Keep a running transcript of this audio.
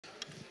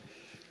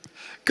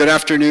Good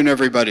afternoon,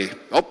 everybody.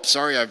 Oh,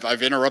 sorry,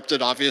 I've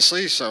interrupted,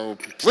 obviously, so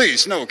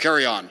please, no,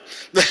 carry on.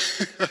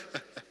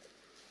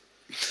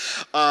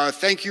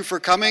 Thank you for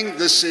coming.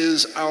 This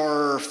is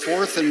our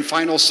fourth and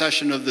final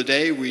session of the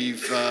day.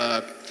 We've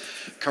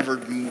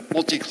covered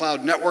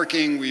multi-cloud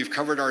networking, we've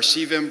covered our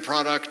CVIM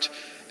product,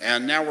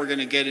 and now we're going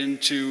to get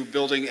into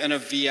building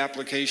NFV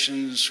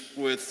applications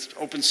with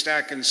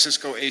OpenStack and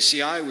Cisco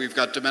ACI. We've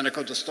got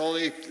Domenico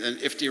Dastoli and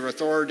Ifti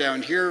Rathor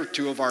down here,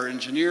 two of our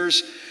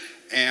engineers,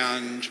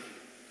 and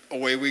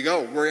away we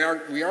go.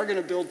 We are going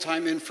to build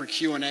time in for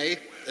Q&A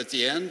at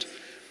the end.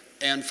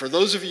 And for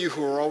those of you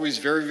who are always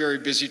very, very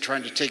busy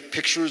trying to take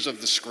pictures of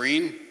the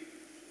screen,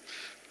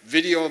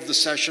 video of the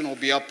session will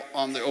be up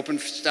on the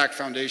OpenStack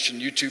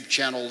Foundation YouTube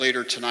channel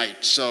later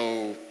tonight.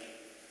 So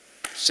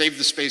save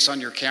the space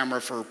on your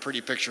camera for pretty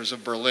pictures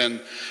of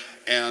Berlin,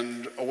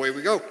 and away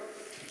we go.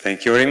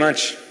 Thank you very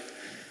much.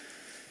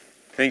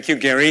 Thank you,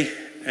 Gary.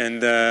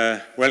 And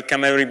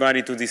welcome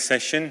everybody to this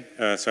session.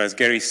 So as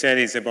Gary said,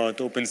 it's about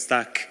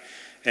OpenStack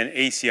and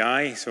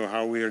ACI, so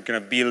how we are going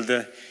to build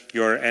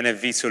your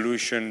NFV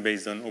solution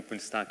based on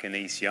OpenStack and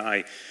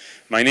ACI.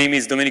 My name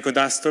is Domenico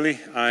Dastoli.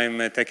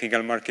 I'm a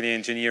technical marketing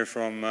engineer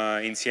from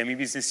NCME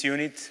business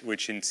unit,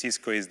 which in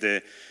Cisco is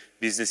the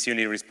business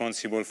unit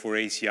responsible for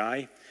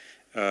ACI.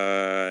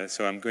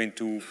 So I'm going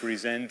to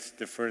present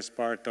the first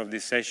part of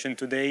this session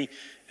today,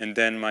 and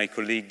then my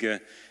colleague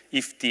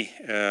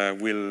Ifti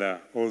will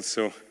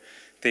also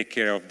take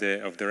care of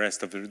the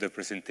rest of the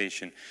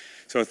presentation.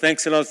 So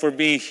thanks a lot for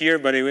being here.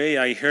 By the way,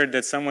 I heard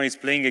that someone is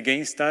playing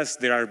against us.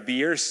 There are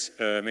beers.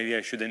 Maybe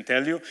I shouldn't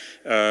tell you,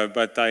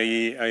 but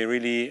I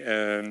really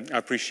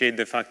appreciate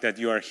the fact that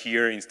you are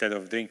here instead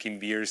of drinking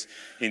beers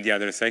in the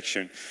other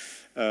section.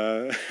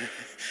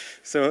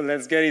 So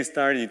let's get it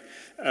started.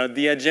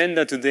 The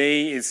agenda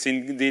today is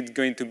indeed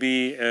going to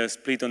be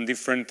split on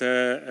different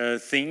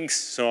things.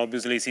 So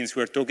obviously, since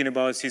we're talking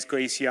about Cisco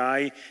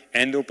ACI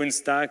and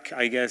OpenStack,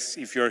 I guess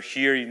if you're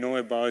here, you know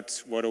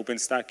about what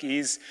OpenStack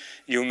is.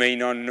 You may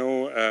not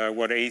know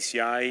what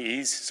ACI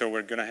is. So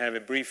we're going to have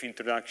a brief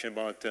introduction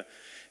about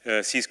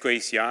Cisco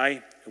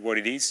ACI, what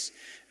it is.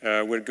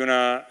 We're going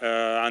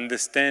to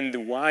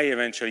understand why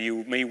eventually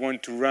you may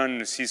want to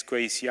run Cisco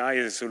ACI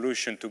as a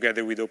solution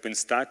together with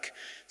OpenStack.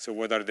 So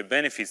what are the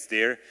benefits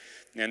there?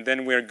 And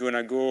then we're going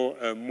to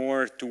go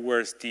more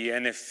towards the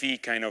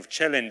NFV kind of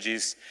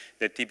challenges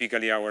that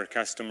typically our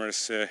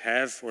customers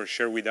have or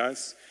share with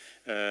us,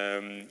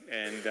 and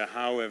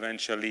how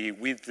eventually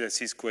with the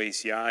Cisco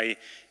ACI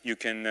you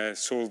can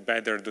solve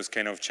better those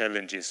kind of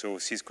challenges. So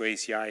Cisco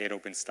ACI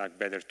and OpenStack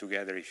better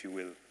together, if you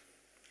will.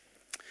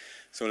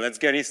 So let's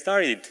get it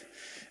started.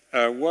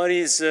 What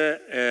is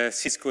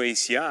Cisco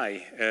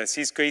ACI?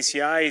 Cisco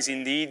ACI is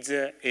indeed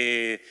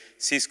a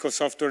Cisco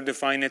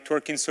software-defined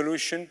networking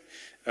solution.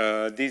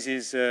 This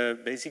is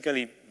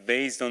basically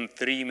based on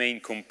three main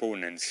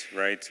components,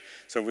 right?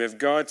 So we've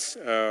got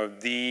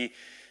the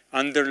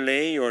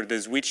underlay, or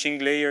the switching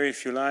layer,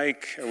 if you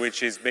like,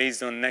 which is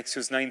based on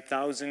Nexus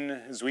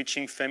 9000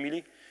 switching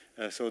family.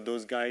 So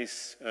those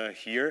guys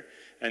here.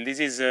 And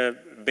this is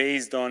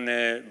based on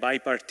a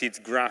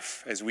bipartite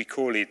graph, as we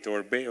call it,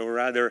 or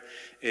rather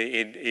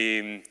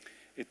a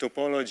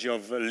topology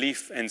of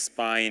leaf and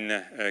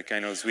spine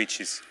kind of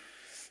switches.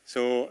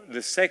 So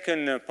the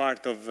second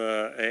part of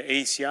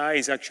ACI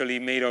is actually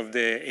made of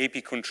the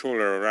AP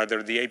controller, or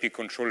rather the AP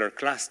controller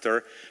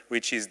cluster,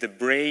 which is the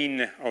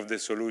brain of the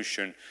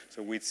solution.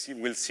 So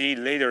we'll see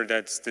later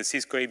that the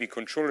Cisco AP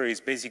controller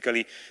is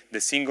basically the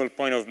single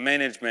point of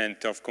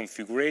management, of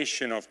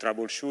configuration, of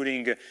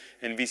troubleshooting,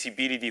 and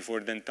visibility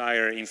for the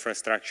entire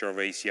infrastructure of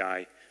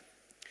ACI.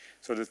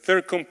 So the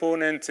third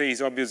component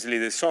is obviously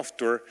the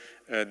software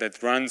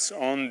that runs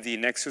on the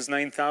Nexus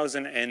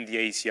 9000 and the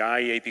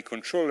ACI AP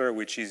controller,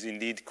 which is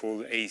indeed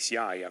called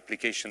ACI,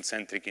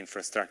 Application-Centric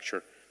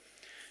Infrastructure.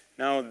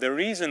 Now, the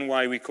reason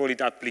why we call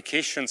it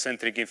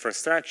application-centric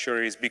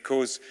infrastructure is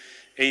because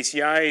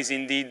ACI is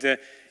indeed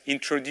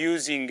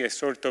introducing a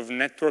sort of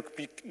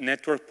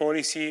network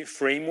policy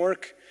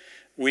framework,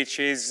 which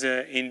is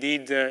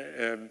indeed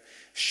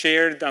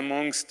shared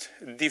amongst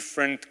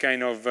different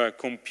kind of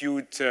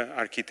compute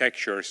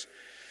architectures.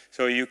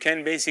 So you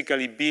can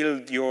basically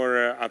build your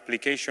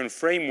application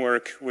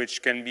framework,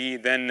 which can be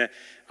then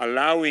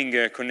allowing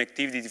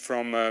connectivity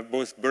from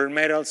both bare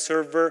metal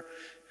server,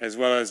 as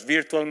well as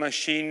virtual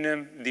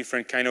machine,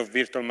 different kind of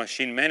virtual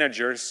machine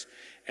managers,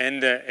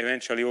 and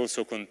eventually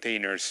also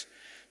containers.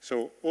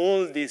 So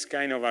all this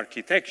kind of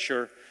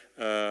architecture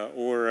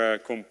or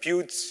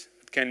computes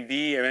can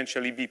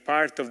eventually be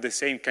part of the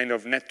same kind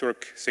of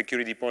network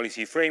security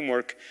policy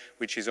framework,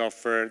 which is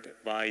offered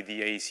by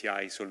the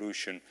ACI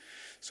solution.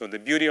 So the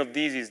beauty of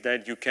this is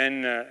that you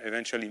can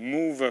eventually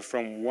move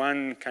from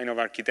one kind of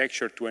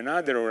architecture to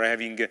another, or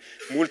having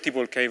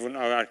multiple kind of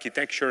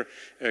architecture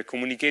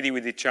communicating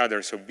with each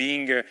other. So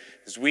being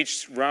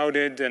switched,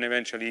 routed, and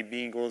eventually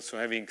being also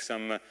having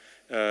some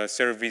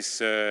service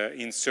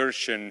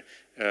insertion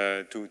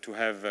to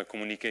have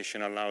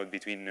communication allowed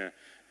between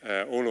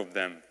all of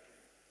them.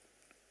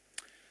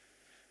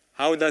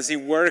 How does it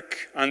work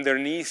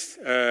underneath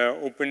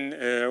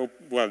the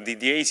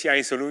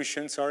ACI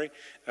solution, sorry.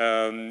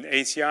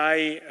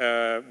 ACI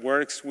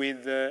works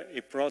with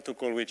a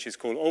protocol which is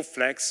called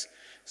OFLEX.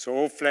 So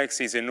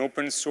OFLEX is an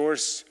open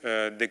source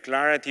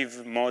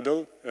declarative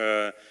model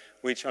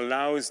which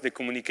allows the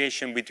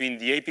communication between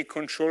the AP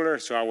controller,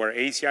 so our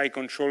ACI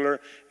controller,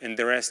 and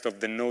the rest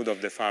of the node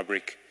of the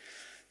fabric.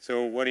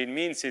 So what it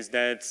means is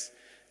that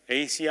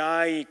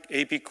ACI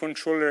AP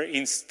controller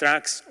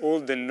instructs all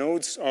the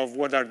nodes of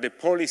what are the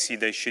policy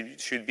that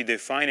should be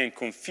defined and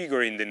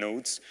configured in the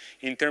nodes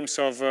in terms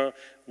of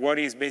what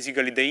is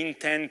basically the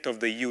intent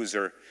of the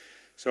user.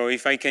 So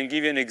if I can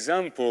give you an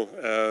example,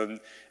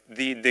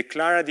 the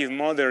declarative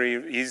model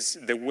is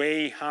the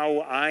way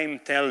how I'm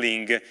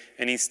telling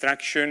an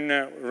instruction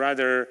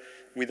rather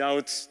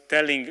without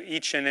telling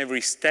each and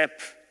every step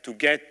to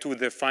get to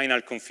the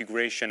final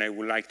configuration I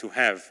would like to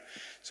have.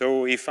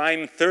 So if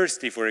I'm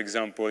thirsty, for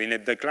example, in a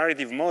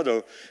declarative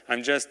model,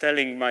 I'm just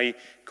telling my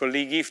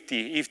colleague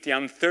Ifti,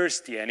 I'm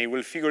thirsty, and he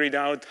will figure it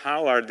out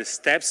how are the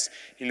steps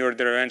in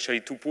order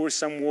eventually to pour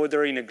some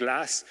water in a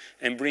glass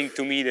and bring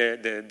to me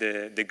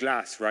the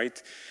glass,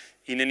 right?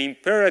 In an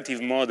imperative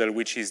model,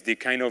 which is the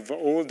kind of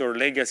old or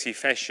legacy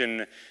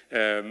fashion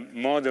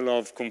model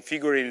of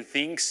configuring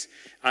things,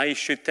 I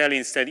should tell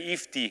instead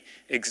Ifti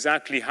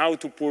exactly how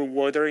to pour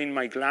water in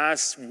my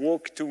glass,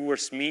 walk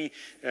towards me,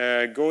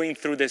 going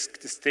through the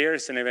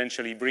stairs, and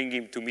eventually bring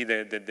him to me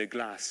the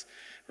glass,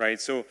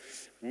 right? So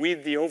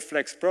with the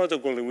OFLEX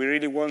protocol, we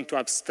really want to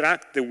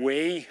abstract the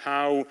way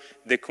how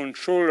the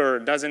controller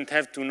doesn't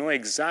have to know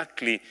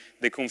exactly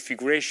the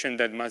configuration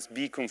that must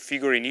be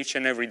configured in each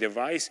and every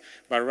device,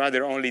 but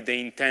rather only the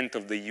intent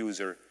of the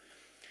user.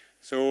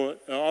 So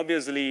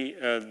obviously,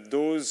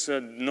 those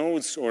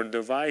nodes or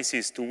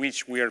devices to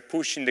which we are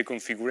pushing the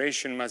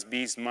configuration must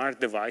be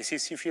smart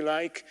devices, if you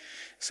like.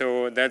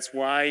 So that's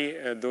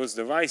why those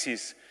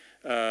devices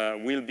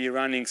will be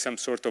running some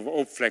sort of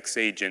OFLEX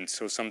agent,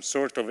 so some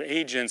sort of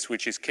agents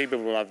which is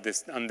capable of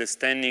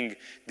understanding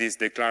this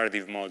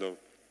declarative model.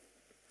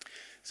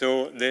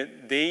 So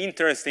the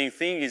interesting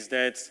thing is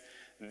that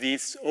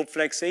this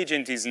OFLEX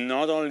agent is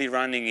not only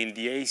running in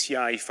the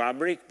ACI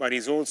fabric, but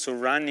is also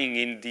running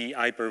in the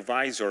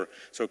hypervisor.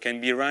 So it can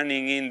be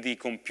running in the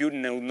compute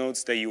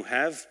nodes that you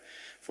have.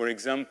 For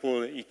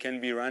example, it can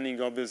be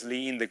running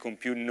obviously in the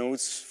compute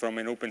nodes from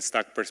an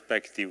OpenStack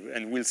perspective,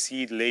 and we'll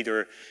see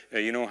later,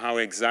 how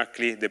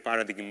exactly the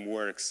paradigm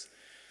works.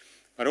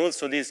 But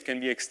also this can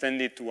be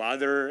extended to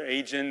other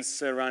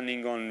agents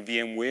running on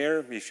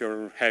VMware, if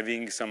you're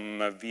having some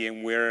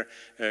VMware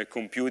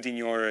compute in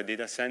your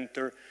data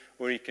center,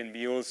 or it can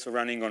be also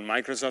running on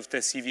Microsoft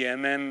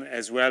SCVMM,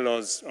 as well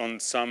as on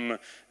some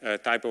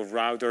type of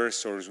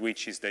routers or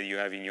switches that you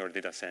have in your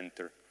data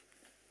center.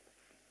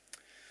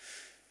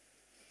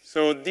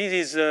 So this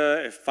is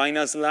a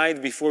final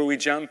slide before we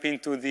jump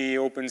into the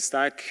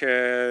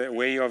OpenStack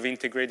way of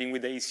integrating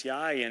with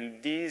ACI.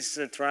 And this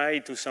try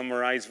to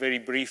summarize very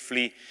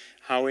briefly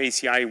how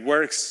ACI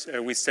works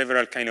with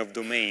several kind of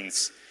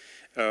domains.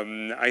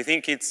 I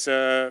think it's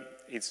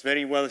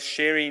very well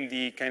sharing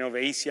the kind of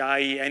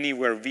ACI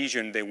anywhere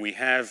vision that we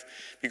have,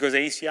 because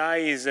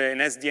ACI is an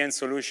SDN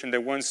solution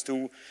that wants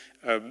to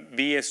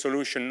be a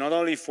solution not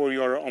only for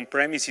your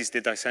on-premises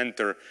data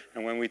center,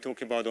 and when we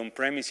talk about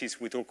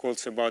on-premises, we talk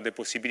also about the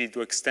possibility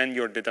to extend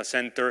your data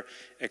center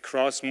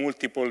across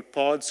multiple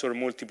pods or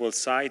multiple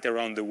sites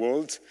around the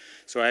world.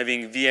 So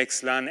having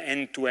VXLAN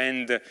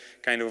end-to-end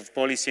kind of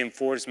policy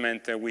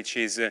enforcement, which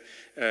is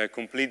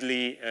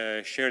completely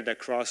shared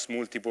across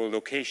multiple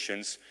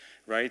locations,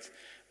 right?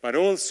 But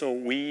also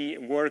we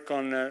work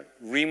on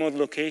remote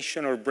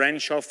location or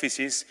branch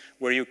offices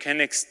where you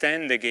can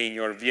extend again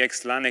your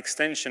VXLAN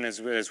extension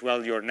as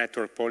well your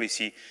network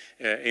policy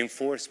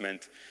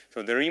enforcement.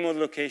 So the remote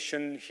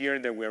location here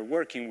that we're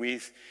working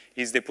with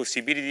is the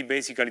possibility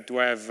basically to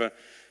have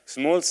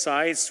small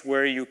sites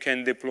where you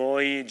can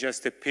deploy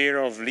just a pair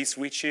of leaf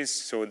switches,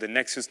 so the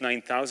Nexus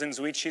 9000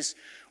 switches,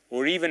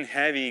 or even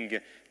having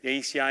the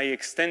ACI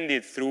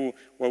extended through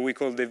what we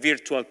call the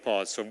virtual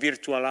pods, so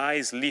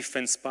virtualized leaf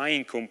and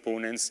spine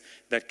components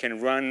that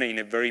can run in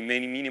a very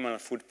minimal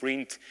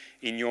footprint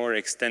in your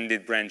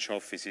extended branch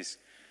offices.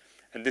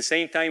 At the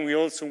same time, we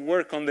also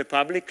work on the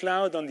public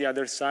cloud on the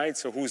other side.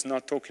 So who's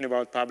not talking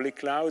about public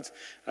cloud?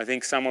 I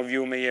think some of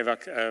you may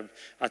have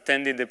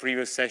attended the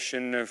previous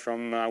session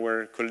from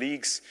our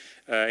colleagues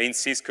in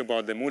Cisco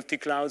about the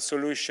multi-cloud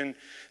solution.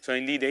 So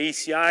indeed,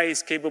 ACI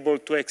is capable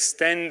to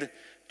extend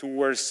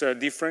towards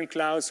different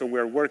clouds. So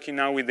we're working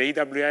now with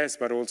AWS,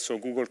 but also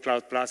Google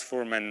Cloud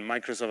Platform and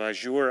Microsoft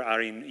Azure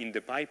are in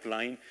the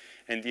pipeline.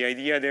 And the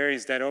idea there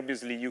is that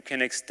obviously you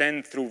can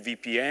extend through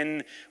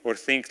VPN or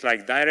things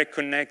like direct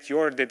connect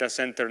your data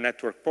center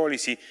network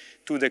policy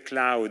to the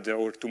cloud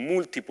or to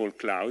multiple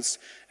clouds.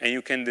 And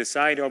you can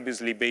decide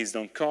obviously based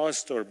on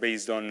cost or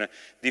based on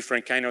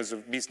different kinds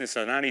of business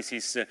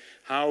analysis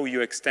how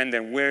you extend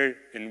and where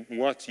and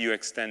what you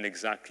extend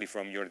exactly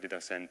from your data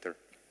center.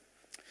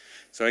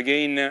 So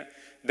again,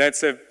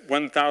 that's a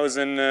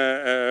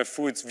 1,000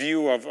 foot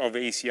view of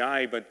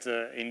ACI, but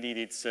indeed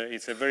it's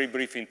a very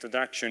brief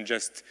introduction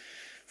just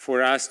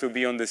for us to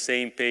be on the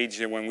same page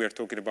when we're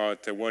talking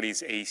about what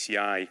is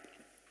ACI.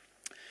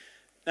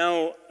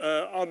 Now,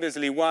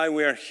 obviously, why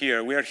we are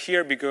here? We are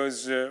here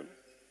because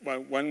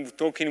well, when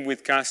talking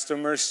with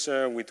customers,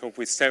 we talk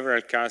with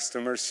several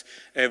customers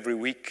every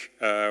week.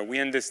 We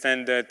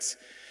understand that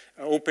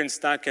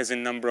OpenStack has a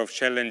number of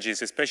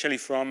challenges, especially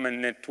from a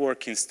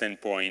networking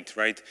standpoint,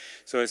 right?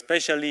 So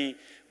especially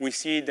we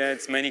see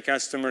that many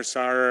customers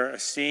are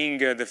seeing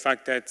the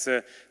fact that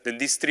the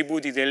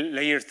distributed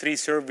layer 3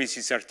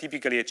 services are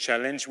typically a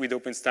challenge with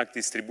OpenStack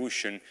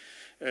distribution.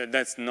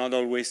 That's not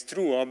always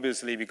true,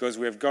 obviously, because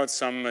we have got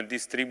some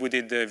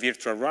distributed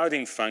virtual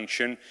routing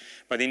function.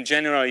 But in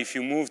general, if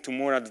you move to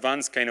more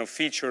advanced kind of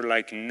feature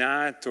like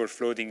NAT or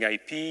floating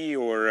IP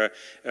or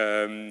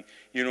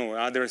you know,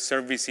 other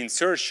service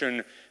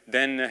insertion,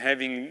 then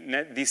having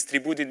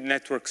distributed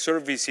network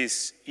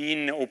services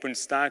in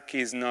OpenStack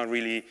is not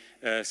really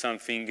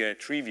something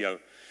trivial.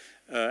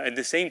 At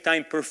the same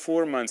time,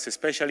 performance,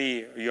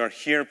 especially you're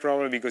here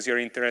probably because you're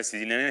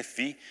interested in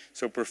NFV.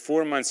 So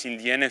performance in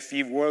the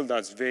NFV world,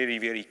 that's very,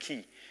 very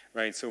key,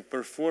 right? So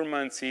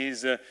performance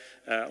is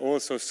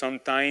also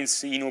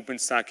sometimes in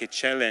OpenStack a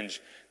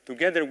challenge,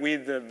 together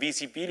with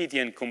visibility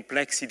and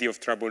complexity of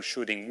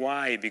troubleshooting.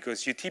 Why?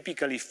 Because you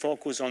typically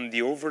focus on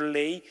the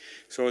overlay,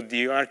 so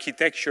the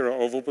architecture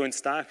of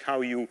OpenStack,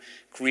 how you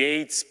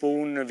create,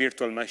 spawn a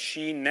virtual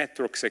machine,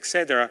 networks,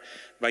 etc.,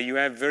 but you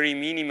have very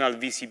minimal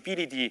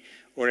visibility,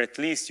 or at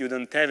least you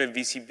don't have a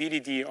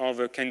visibility of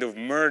a kind of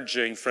merge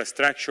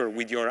infrastructure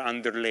with your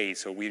underlay,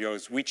 so with your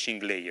switching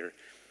layer.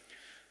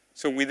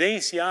 So with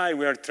ACI,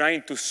 we are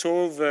trying to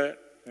solve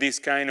these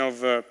kind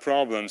of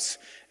problems,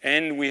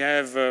 and we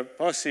have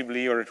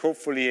possibly or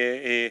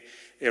hopefully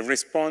a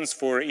response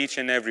for each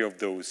and every of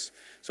those.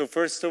 So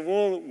first of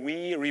all,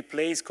 we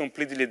replace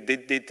completely the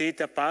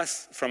data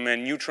path from a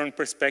neutron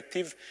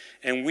perspective,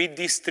 and we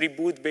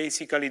distribute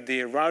basically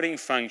the routing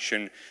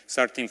function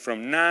starting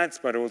from NAT,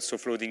 but also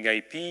floating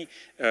IP,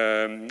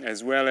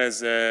 as well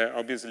as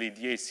obviously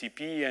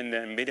DHCP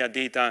and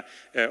metadata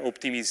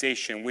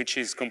optimization, which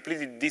is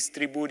completely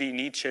distributed in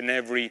each and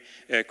every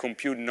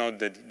compute node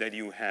that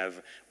you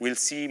have. We'll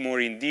see more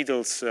in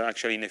details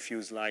actually in a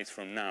few slides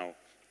from now.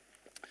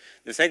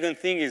 The second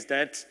thing is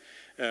that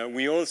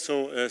we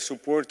also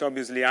support,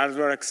 obviously,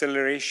 hardware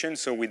acceleration.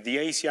 So with the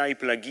ACI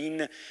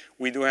plugin,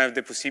 we do have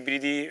the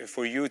possibility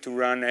for you to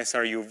run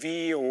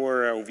SRUV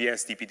or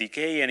OVS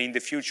DPDK, and in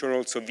the future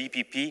also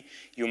VPP.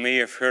 You may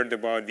have heard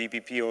about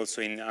VPP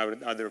also in our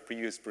other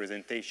previous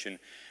presentation,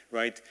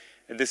 right?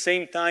 At the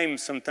same time,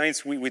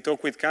 sometimes we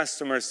talk with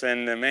customers,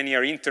 and many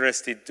are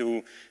interested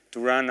to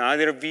run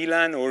either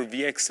VLAN or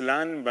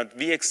VXLAN, but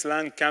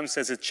VXLAN comes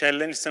as a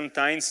challenge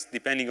sometimes,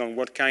 depending on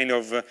what kind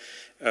of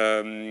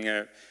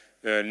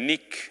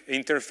NIC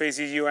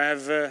interfaces you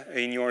have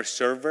in your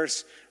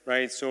servers,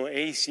 right? So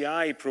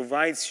ACI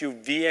provides you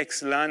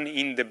VXLAN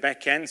in the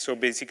backend, so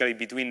basically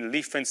between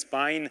leaf and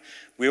spine,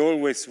 we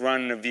always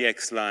run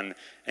VXLAN.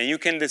 And you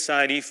can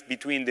decide if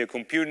between the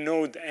compute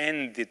node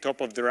and the top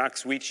of the rack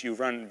switch you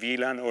run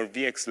VLAN or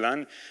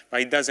VXLAN,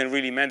 but it doesn't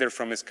really matter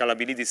from a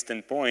scalability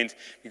standpoint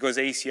because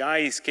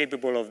ACI is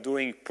capable of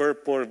doing per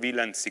port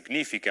VLAN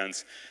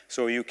significance.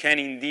 So you can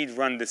indeed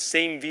run the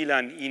same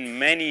VLAN in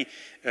many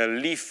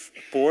leaf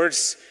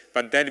ports,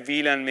 but that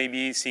VLAN may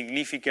be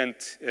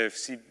significant,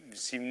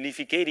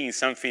 significating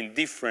something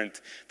different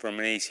from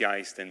an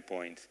ACI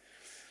standpoint.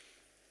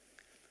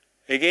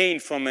 Again,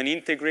 from an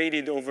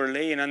integrated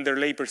overlay and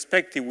underlay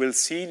perspective, we'll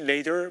see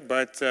later,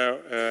 but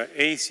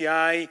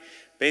ACI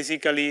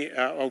basically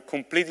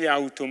completely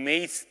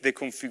automates the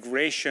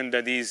configuration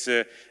that is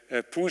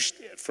pushed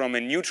from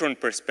a neutron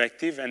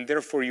perspective, and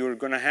therefore you're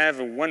going to have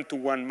a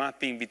one-to-one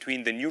mapping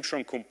between the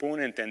neutron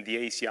component and the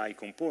ACI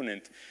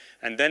component.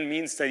 And that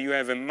means that you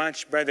have a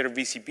much better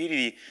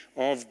visibility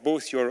of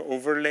both your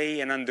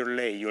overlay and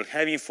underlay. You'll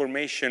have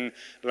information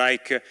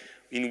like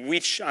in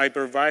which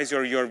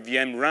hypervisor your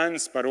VM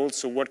runs, but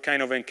also what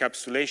kind of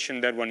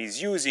encapsulation that one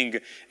is using,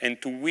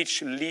 and to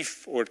which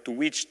leaf or to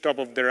which top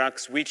of the rack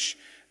switch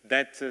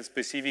that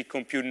specific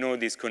compute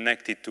node is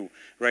connected to,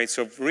 right?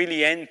 So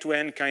really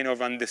end-to-end kind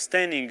of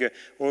understanding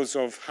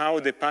also of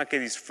how the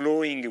packet is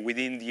flowing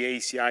within the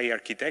ACI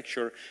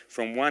architecture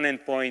from one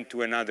endpoint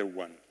to another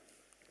one.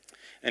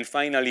 And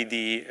finally,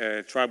 the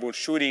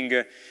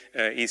troubleshooting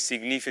is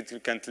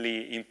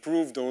significantly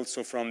improved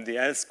also from the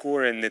health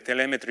score and the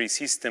telemetry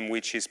system,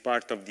 which is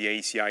part of the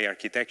ACI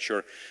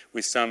architecture,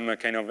 with some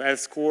kind of health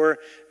score,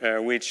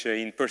 which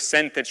in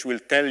percentage will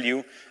tell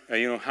you,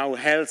 how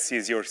healthy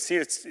is your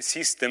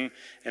system,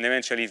 and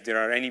eventually, if there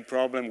are any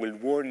problem, will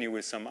warn you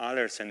with some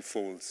alerts and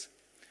faults.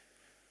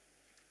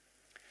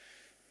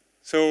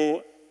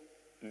 So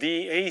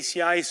the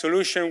ACI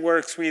solution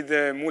works with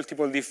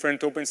multiple different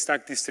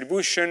OpenStack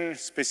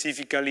distributions,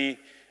 specifically,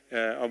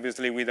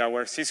 obviously, with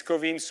our Cisco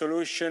Vim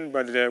solution,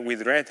 but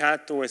with Red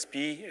Hat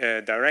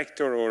OSP,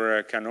 Director,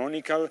 or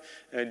Canonical,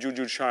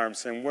 Juju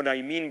Charms. And what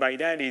I mean by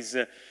that is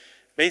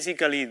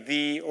basically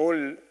the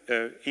whole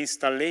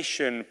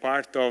installation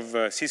part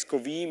of Cisco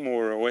Vim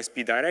or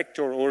OSP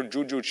Director or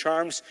Juju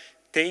Charms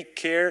take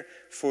care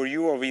for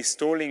you of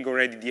installing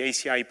already the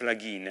ACI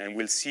plugin, and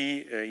we'll see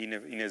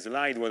in a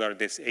slide what are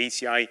these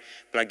ACI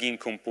plugin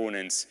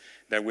components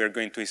that we're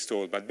going to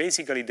install. But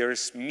basically,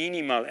 there's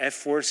minimal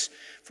efforts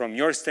from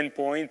your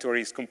standpoint, or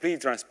it's completely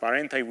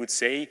transparent, I would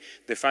say,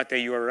 the fact that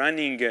you are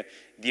running the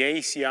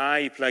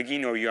ACI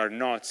plugin or you are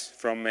not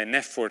from an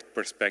effort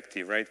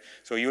perspective, right?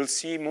 So you'll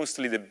see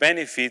mostly the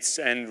benefits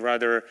and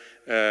rather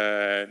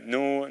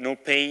no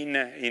pain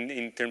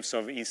in terms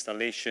of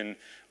installation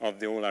of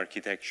the whole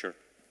architecture.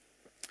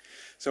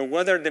 So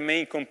what are the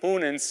main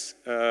components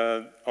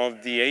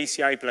of the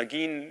ACI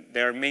plugin?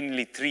 There are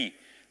mainly three.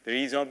 There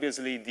is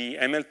obviously the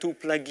ML2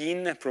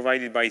 plugin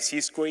provided by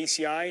Cisco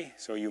ACI.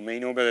 So you may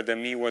know better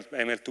than me what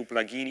ML2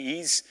 plugin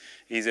is.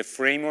 It's a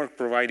framework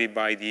provided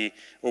by the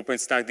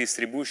OpenStack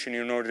distribution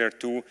in order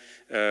to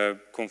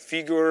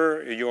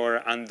configure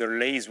your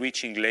underlay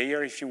switching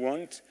layer if you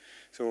want.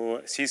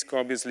 So Cisco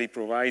obviously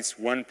provides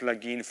one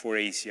plugin for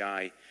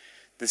ACI.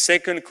 The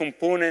second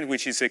component,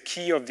 which is a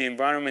key of the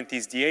environment,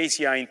 is the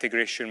ACI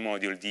integration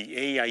module, the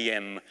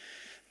AIM.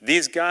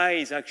 This guy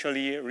is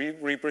actually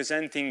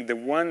representing the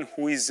one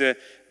who is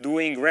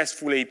doing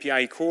RESTful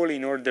API call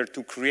in order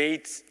to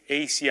create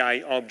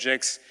ACI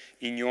objects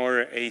in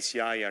your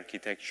ACI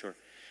architecture.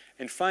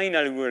 And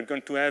finally, we're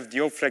going to have the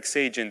OFlex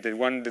agent, the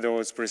one that I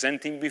was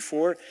presenting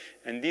before.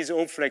 And this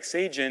OFlex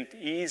agent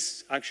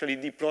is actually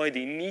deployed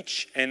in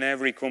each and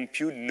every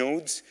compute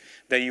nodes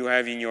that you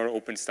have in your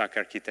OpenStack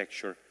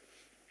architecture.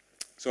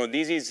 So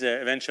this is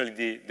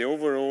eventually the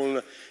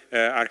overall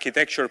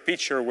architecture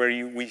picture where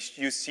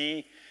you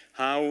see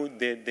how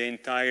the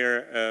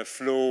entire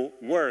flow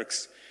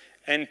works.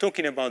 And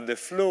talking about the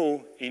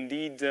flow,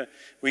 indeed,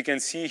 we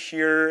can see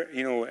here,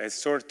 a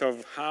sort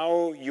of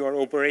how you are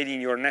operating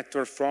your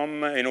network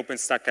from an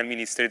OpenStack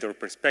administrator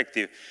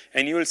perspective.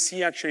 And you will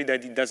see actually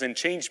that it doesn't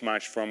change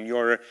much from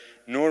your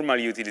normal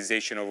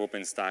utilization of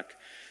OpenStack.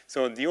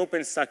 So the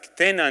OpenStack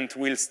tenant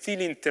will still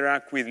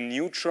interact with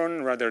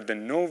Neutron rather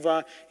than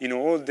Nova,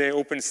 all the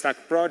OpenStack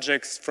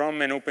projects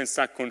from an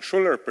OpenStack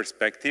controller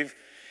perspective.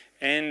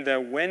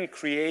 And when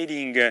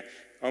creating,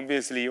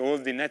 obviously, all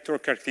the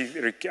network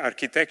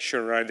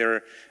architecture,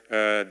 rather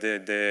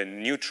the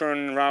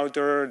Neutron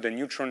router, the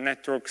Neutron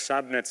network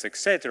subnets,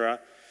 etc.,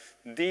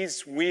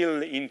 this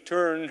will in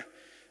turn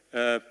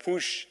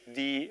push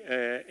the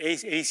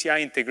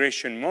ACI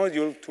integration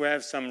module to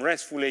have some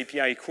RESTful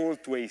API call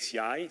to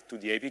ACI, to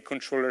the AP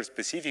controller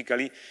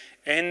specifically,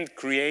 and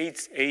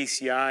create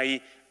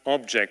ACI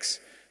objects.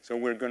 So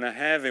we're going to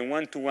have a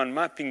one-to-one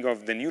mapping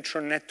of the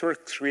Neutron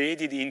network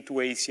created into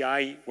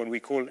ACI, what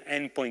we call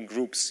endpoint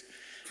groups,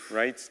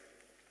 right?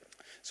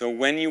 So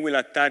when you will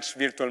attach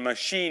virtual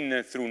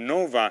machine through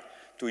Nova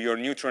to your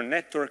Neutron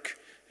network,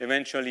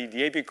 eventually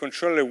the AP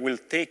controller will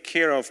take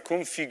care of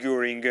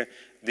configuring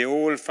the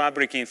whole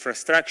fabric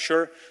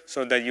infrastructure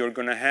so that you're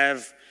going to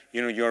have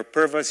your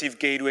pervasive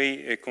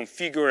gateway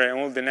configure and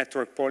all the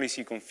network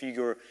policy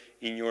configure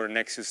in your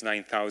Nexus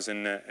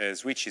 9000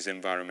 switches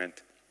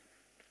environment.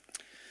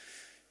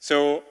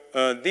 So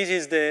this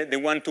is the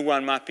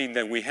one-to-one mapping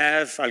that we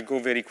have. I'll go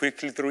very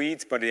quickly through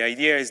it, but the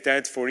idea is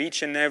that for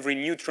each and every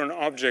Neutron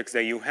object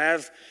that you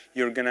have,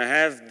 you're going to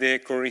have the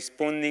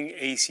corresponding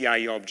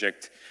ACI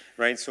object.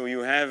 Right? So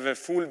you have a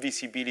full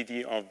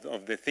visibility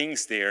of the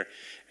things there.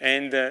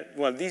 And,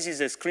 well, this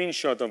is a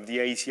screenshot of the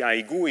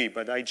ACI GUI,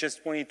 but I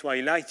just wanted to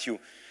highlight you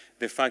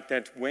the fact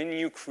that when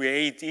you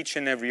create each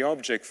and every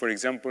object, for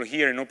example,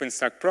 here in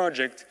OpenStack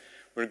project,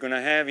 we're going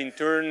to have in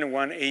turn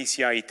one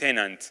ACI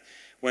tenant.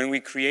 When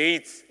we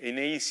create an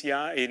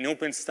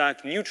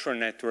OpenStack Neutron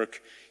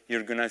network,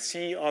 you're going to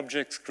see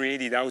objects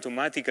created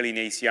automatically in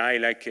ACI,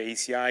 like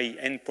ACI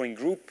endpoint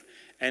group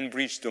and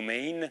bridge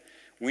domain,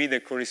 with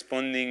a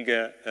corresponding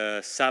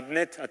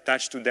subnet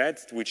attached to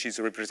that, which is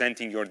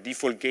representing your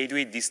default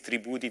gateway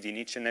distributed in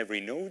each and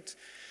every node.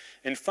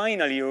 And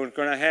finally, you're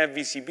going to have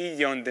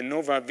visibility on the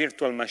Nova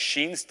virtual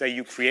machines that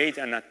you create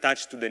and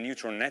attach to the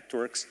Neutron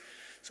networks.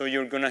 So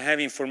you're going to have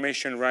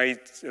information, right,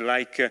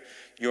 like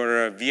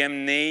your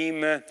VM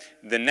name,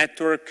 the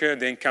network,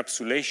 the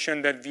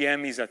encapsulation that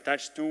VM is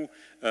attached to,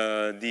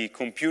 the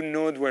compute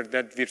node where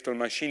that virtual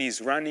machine is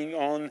running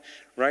on,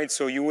 right?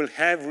 So you will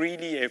have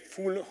really a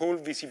whole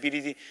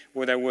visibility,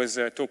 what I was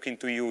talking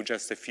to you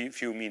just a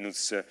few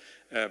minutes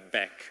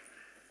back.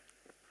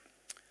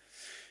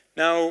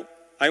 Now,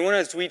 I want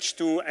to switch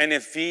to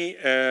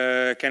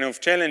NFV kind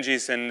of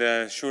challenges,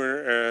 and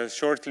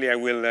shortly I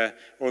will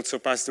also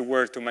pass the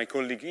word to my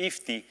colleague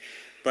Ifti.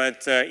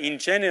 But in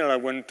general,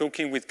 when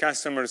talking with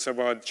customers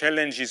about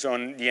challenges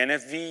on the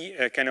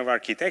NFV kind of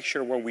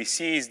architecture, what we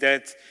see is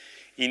that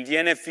in the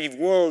NFV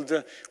world,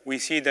 we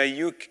see that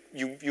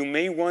you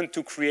may want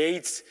to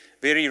create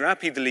very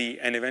rapidly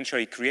and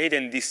eventually create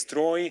and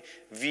destroy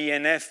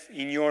VNF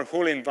in your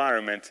whole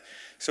environment.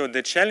 So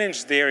the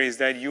challenge there is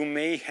that you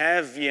may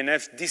have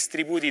VNF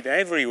distributed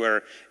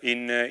everywhere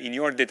in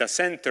your data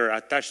center,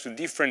 attached to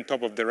different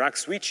top-of-the-rack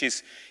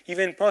switches,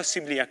 even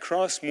possibly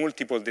across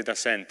multiple data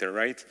centers,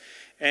 right?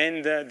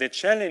 And the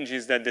challenge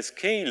is that the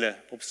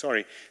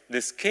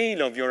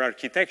scale of your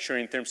architecture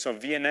in terms of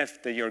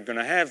VNF that you're going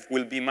to have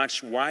will be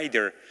much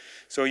wider.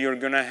 So you're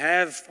going to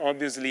have,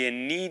 obviously, a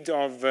need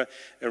of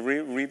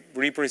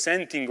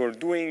representing or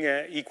doing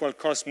equal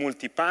cost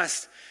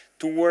multipath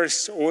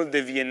towards all the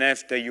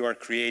VNF that you are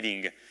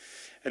creating.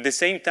 At the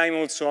same time,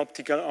 also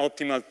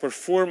optimal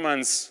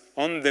performance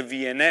on the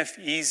VNF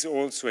is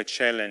also a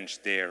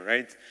challenge there,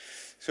 right?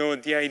 So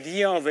the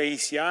idea of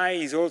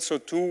ACI is also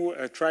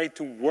to try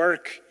to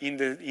work in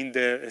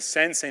the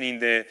sense and in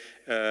the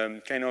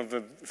kind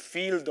of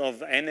field of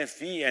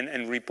NFV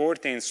and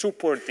reporting and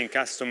supporting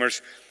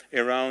customers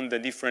around the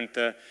different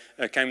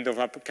kind of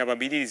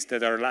capabilities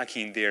that are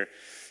lacking there.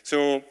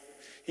 So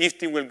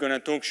Ifti will going to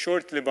talk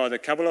shortly about a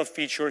couple of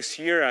features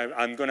here.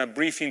 I'm going to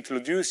briefly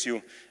introduce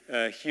you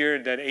here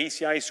that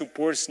ACI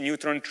supports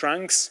neutron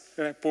trunks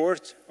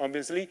port,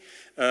 obviously.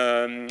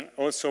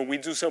 Also, we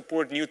do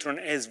support neutron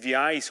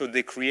SVI, so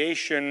the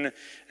creation,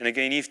 and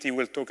again, Ifti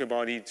will talk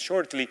about it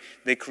shortly,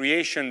 the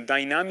creation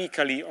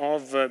dynamically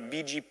of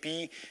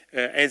BGP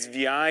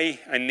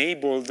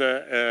SVI-enabled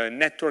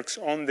networks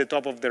on the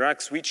top of the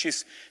rack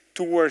switches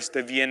towards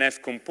the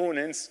VNF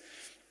components,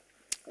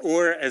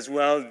 or as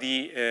well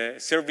the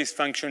service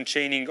function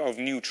chaining of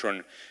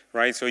neutron,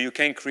 right? So you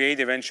can create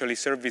eventually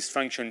service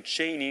function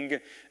chaining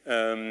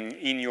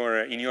in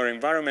your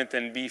environment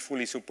and be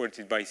fully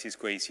supported by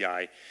Cisco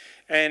ACI.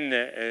 And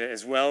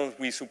as well,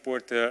 we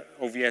support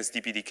OVS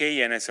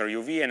DPDK and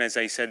SRUV, and as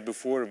I said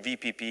before,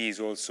 VPP is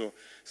also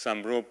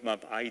some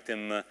roadmap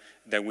item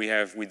that we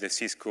have with the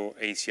Cisco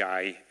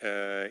ACI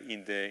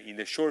in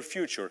the short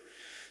future.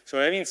 So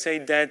having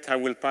said that, I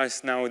will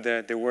pass now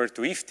the word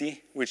to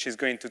Ifti, which is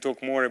going to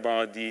talk more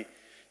about the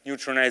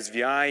neutron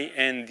SVI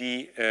and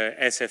the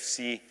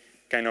SFC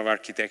kind of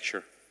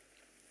architecture.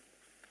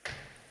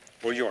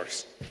 All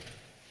yours.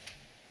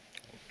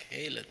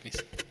 Okay, let me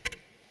see.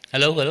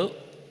 Hello, hello.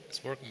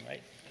 It's working,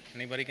 right?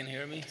 Anybody can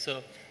hear me?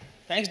 So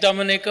thanks,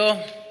 Domenico,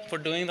 for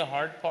doing the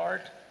hard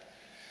part.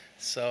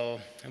 So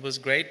it was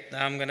great.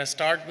 I'm going to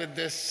start with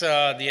this,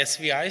 the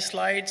SVI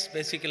slides.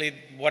 Basically,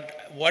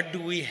 what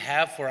do we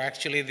have for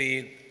actually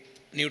the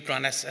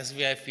neutron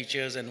SVI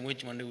features and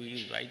which one do we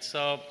use, right?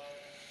 So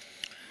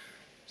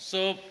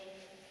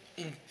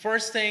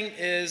first thing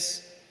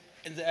is,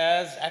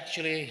 as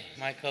actually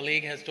my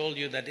colleague has told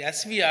you, that the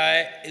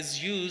SVI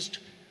is used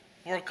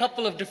for a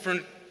couple of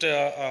different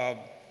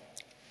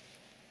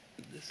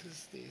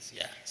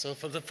So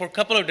for a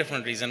couple of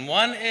different reasons.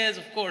 One is,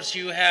 of course,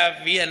 you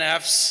have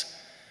VNFs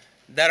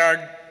that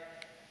are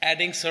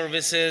adding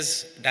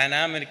services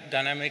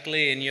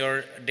dynamically in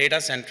your data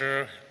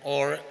center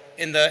or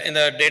in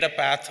the data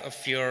path of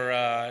your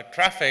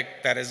traffic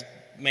that is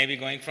maybe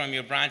going from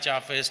your branch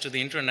office to the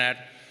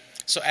internet.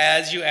 So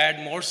as you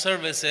add more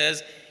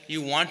services,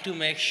 you want to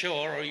make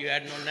sure, or you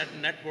add more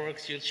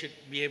networks, you should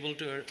be able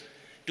to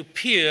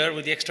peer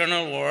with the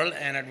external world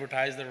and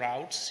advertise the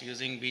routes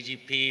using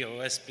BGP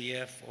or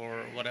OSPF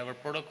or whatever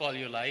protocol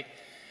you like.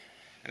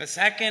 And the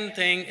second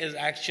thing is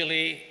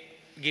actually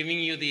giving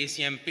you the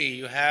ECMP.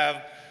 You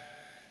have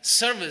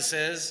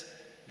services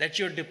that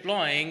you're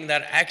deploying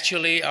that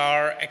actually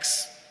are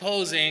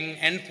exposing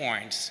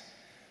endpoints.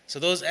 So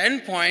those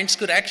endpoints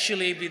could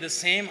actually be the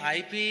same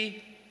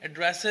IP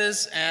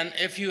addresses, and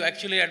if you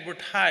actually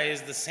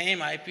advertise the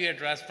same IP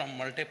address from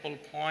multiple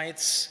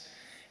points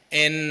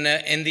in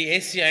the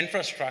ACI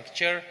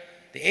infrastructure,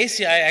 the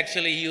ACI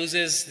actually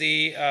uses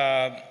the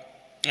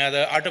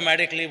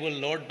automatically will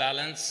load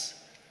balance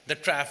the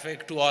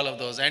traffic to all of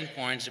those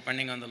endpoints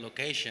depending on the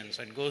location.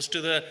 So it goes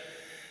to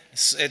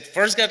it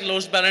first gets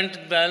load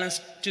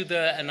balance to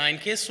the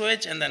 9K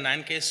switch, and the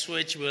 9K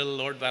switch will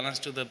load balance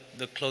to the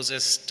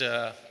closest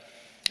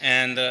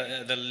and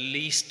the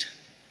least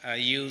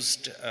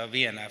used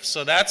VNF.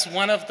 So that's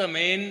one of the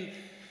main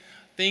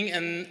thing,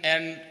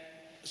 and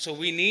so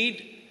we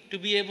need to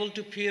be able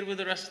to peer with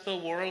the rest of the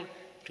world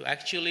to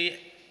actually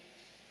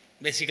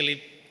basically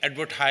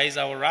advertise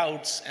our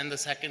routes. And the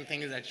second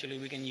thing is actually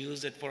we can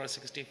use it for a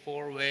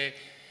 64-way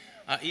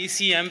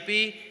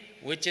ECMP,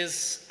 which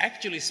is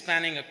actually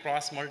spanning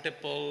across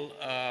multiple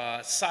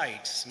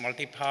sites,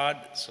 multi-pod.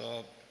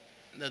 So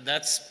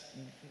that's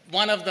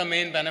one of the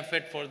main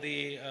benefit for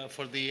the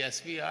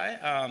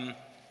SVI.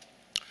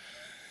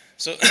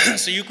 So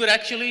you could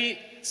actually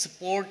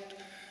support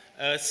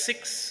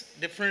 6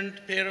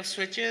 different pair of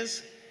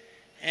switches.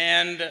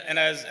 And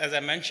as I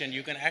mentioned,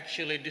 you can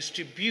actually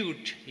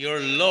distribute your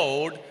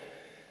load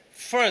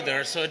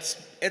further. So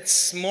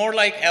it's more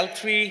like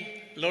L3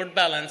 load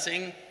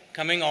balancing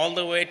coming all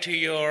the way to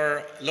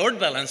your load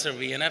balancer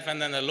VNF,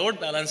 and then the load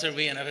balancer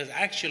VNF is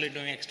actually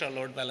doing extra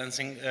load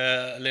balancing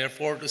layer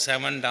 4 to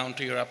 7 down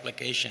to your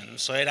application.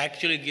 So it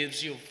actually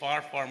gives you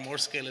far, far more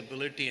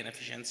scalability and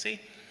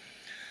efficiency.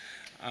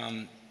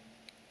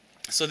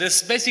 So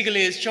this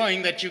basically is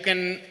showing that you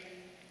can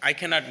I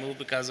cannot move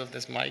because of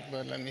this mic,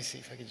 but let me see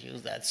if I could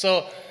use that.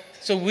 So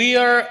we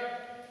are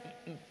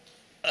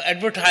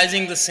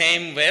advertising the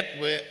same web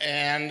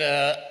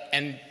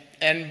and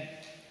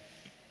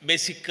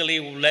basically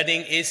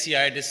letting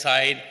ACI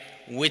decide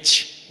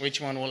which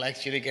one will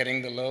actually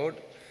getting the load.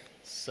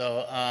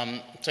 So,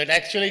 so it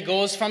actually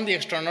goes from the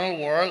external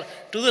world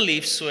to the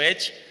leaf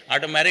switch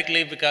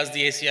automatically because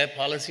the ACI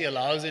policy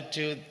allows it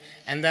to,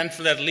 and then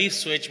for that leaf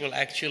switch will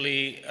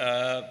actually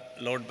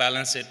load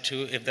balance it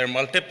to, if there are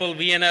multiple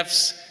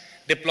VNFs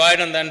deployed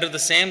under the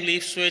same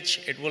leaf switch,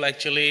 it will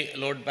actually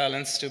load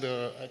balance to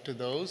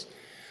those.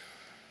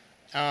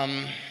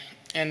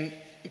 And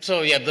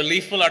so yeah, the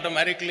leaf will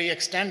automatically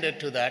extend it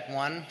to that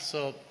one.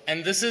 So,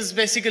 and this is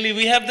basically,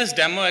 we have this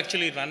demo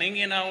actually running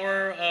in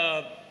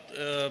our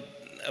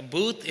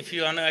booth. If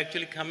you want to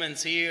actually come and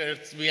see,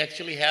 we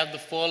actually have the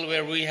full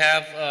where we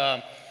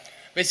have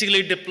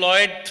basically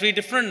deployed 3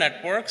 different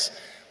networks.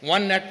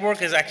 One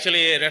network is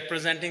actually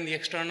representing the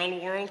external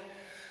world.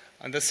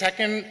 And the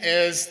second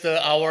is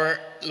our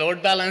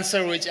load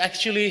balancer, which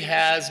actually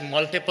has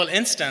multiple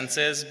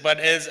instances, but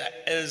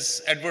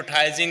is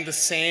advertising the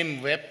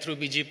same web through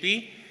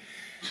BGP,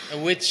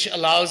 which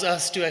allows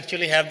us to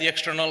actually have the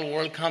external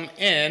world come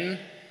in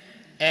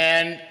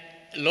and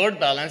load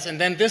balance. And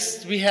then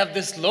we have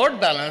this load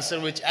balancer,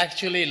 which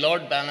actually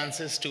load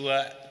balances to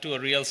a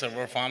real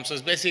server farm. So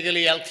it's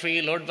basically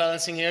L3 load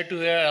balancing here to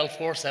here,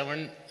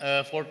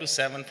 L4 4 to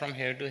 7 from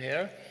here to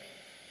here.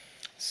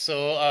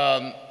 So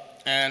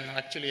and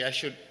actually I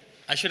should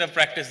have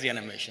practiced the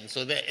animation.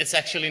 So it's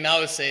actually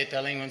now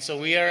telling one. So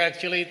we are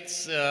actually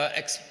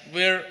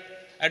we're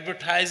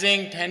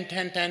advertising 10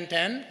 10 10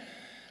 10,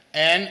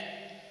 and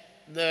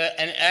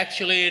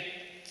actually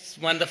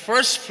when the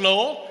first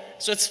flow.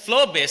 So it's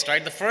flow-based,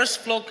 right? The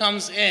first flow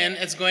comes in,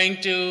 it's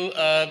going to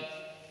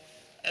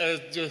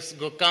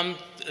come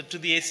to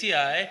the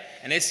ACI,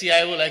 and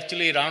ACI will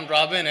actually round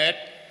robin it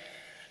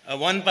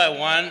one by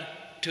one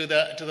to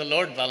the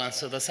load balance.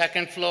 So the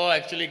second flow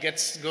actually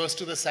goes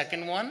to the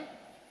second one,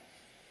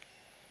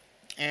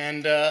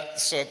 and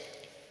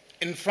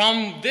and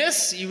from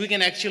this we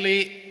can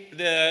actually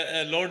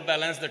load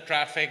balance the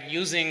traffic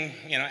using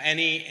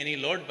any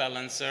load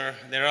balancer.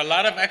 There are a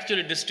lot of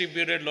actually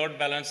distributed load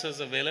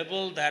balancers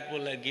available that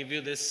will give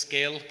you this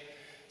scale.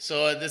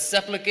 So this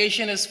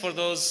application is for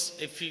those,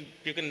 if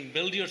you can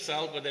build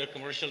yourself, but there are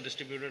commercial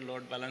distributed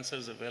load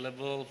balancers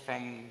available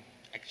from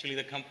actually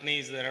the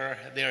companies that are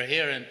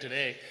here and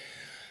today.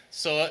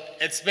 So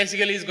it's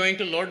basically is going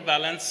to load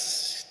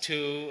balance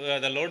to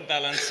the load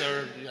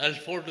balancer.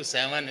 L4 to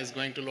 7 is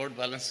going to load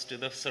balance to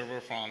the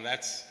server farm.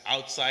 That's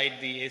outside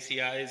the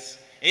ACI's.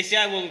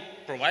 ACI will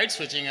provide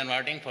switching and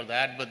routing for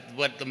that, but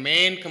what the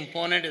main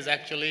component is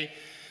actually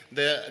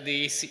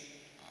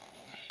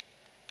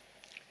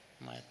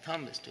my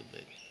thumb is too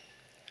big.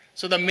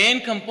 So the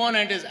main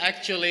component is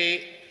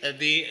actually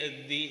the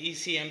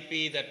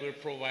ECMP that we're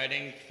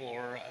providing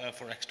for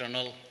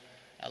external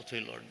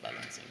L3 load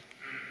balancing.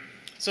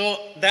 So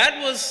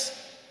that was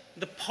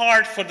the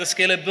part for the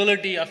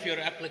scalability of your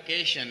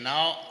application.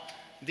 Now,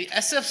 the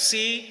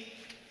SFC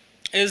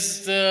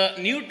is the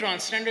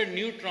standard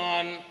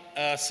neutron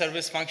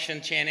service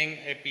function chaining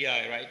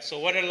API, right? So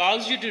what it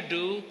allows you to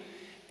do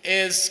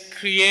is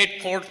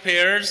create port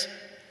pairs,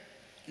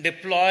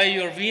 deploy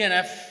your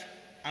VNF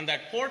on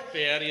that port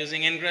pair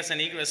using ingress and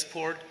egress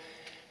port,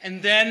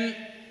 and then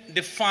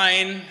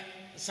define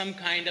some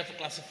kind of a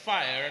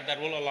classifier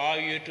that will allow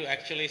you to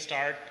actually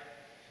start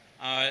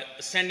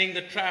sending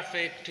the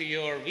traffic to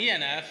your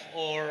VNF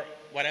or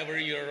whatever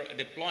you're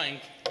deploying,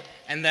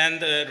 and then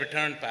the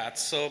return path.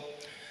 So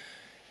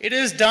it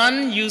is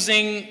done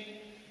using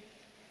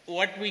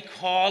what we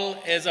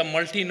call as a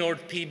multi-node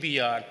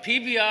PBR.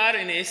 PBR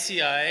in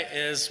ACI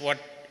is what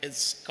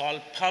is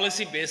called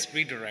policy-based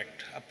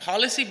redirect. A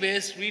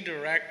policy-based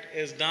redirect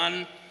is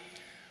done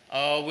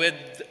with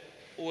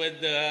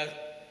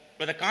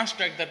a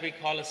construct that we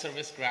call a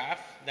service graph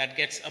that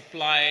gets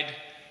applied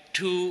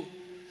to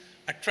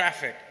a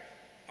traffic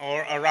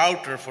or a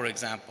router, for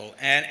example.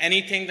 And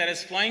anything that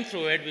is flowing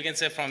through it, we can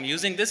say from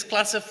using this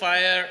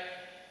classifier,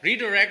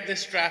 redirect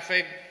this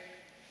traffic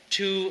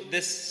to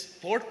this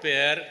port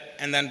pair,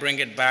 and then bring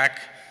it back.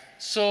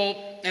 So,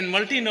 and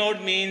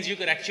multi-node means you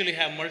could actually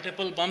have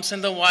multiple bumps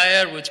in the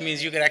wire, which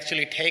means you could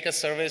actually take a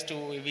service to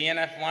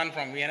VNF1,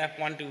 from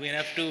VNF1 to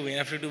VNF2,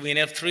 VNF2 to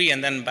VNF3,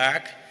 and then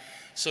back.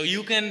 So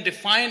you can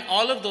define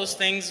all of those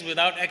things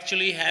without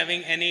actually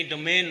having any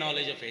domain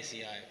knowledge of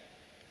ACI.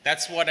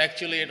 That's what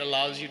actually it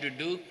allows you to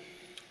do.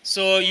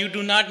 So you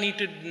do not need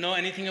to know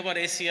anything about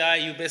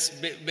ACI. You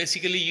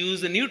basically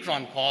use the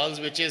neutron calls,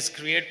 which is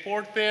create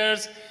port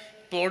pairs,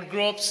 port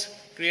groups,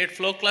 create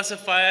flow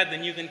classifier,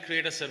 then you can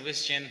create a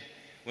service chain.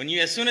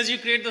 As soon as you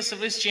create the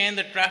service chain,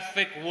 the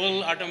traffic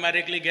will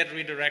automatically get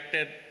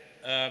redirected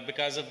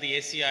because of the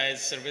ACI's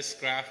service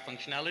graph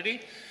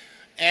functionality.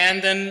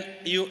 And then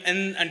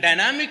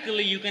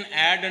dynamically you can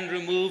add and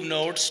remove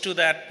nodes to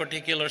that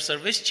particular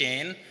service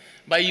chain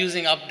by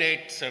using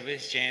update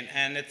service chain,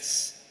 and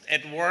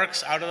it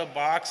works out of the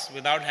box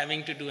without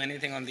having to do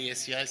anything on the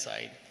ACI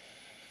side.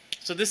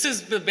 So this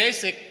is the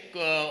basic,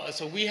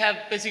 so we have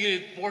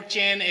basically port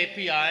chain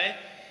API,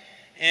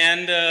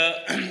 and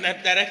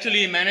that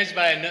actually managed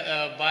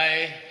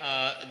by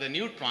the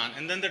Neutron.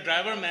 And then the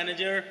driver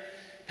manager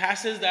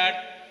passes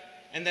that,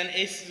 and then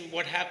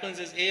what happens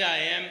is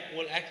AIM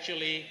will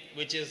actually,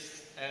 which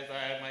is, as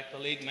my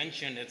colleague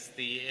mentioned, it's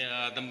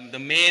the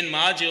main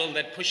module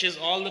that pushes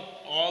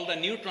all the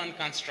Neutron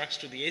constructs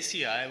to the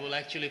ACI, will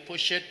actually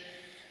push it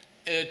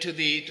to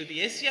the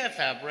ACI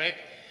fabric.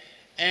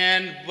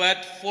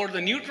 But for the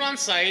Neutron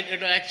side,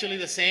 it will actually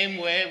the same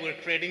way. We're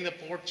creating the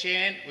port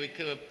chain. We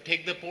could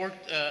take the port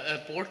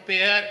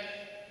pair.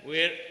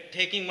 We're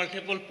taking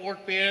multiple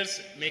port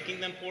pairs, making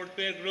them port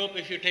pair group.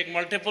 If you take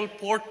multiple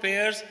port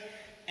pairs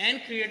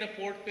and create a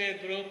port pair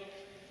group,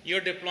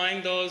 you're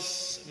deploying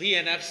those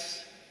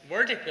VNFs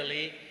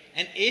vertically,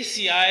 and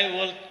ACI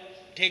will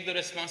take the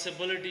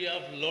responsibility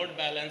of load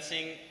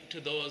balancing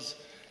to those.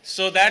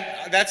 So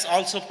that's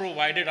also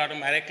provided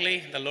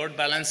automatically, the load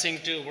balancing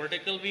to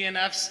vertical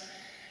VNFs.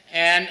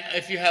 And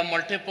if you have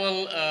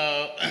multiple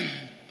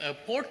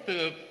port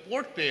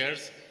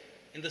pairs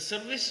in the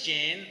service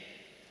chain,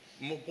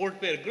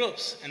 port pair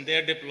groups, and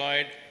they're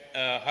deployed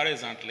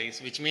horizontally,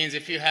 which means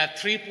if you have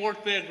 3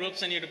 port pair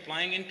groups and you're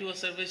deploying into a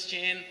service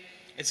chain,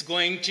 it's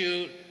going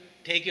to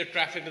take your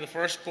traffic to the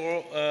first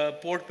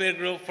port pair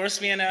group,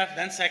 first VNF,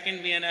 then second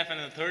VNF,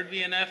 and the third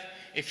VNF.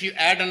 If you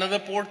add another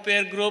port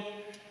pair group,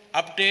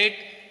 update,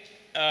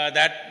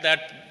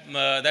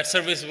 that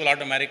service will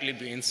automatically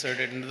be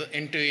inserted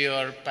into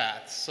your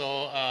path.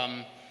 So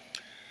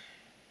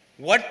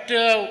what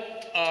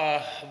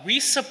we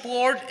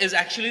support is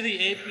actually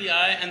the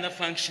API and the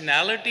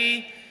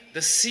functionality,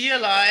 the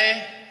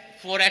CLI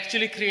for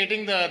actually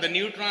creating the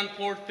Neutron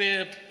port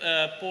pair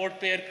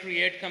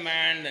create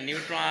command, the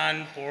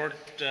Neutron port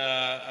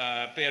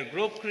pair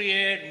group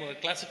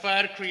create,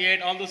 classifier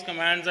create, all those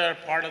commands are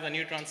part of the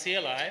Neutron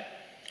CLI.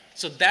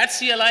 So that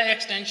CLI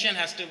extension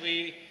has to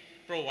be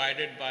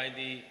provided by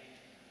the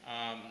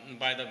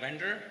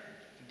vendor,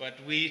 but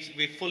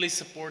we fully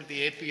support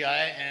the API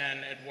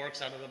and it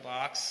works out of the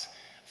box.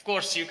 Of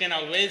course, you can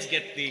always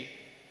get the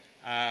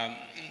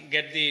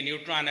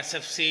Neutron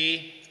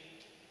SFC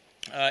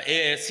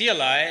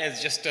CLI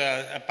as just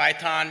a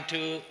Python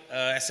to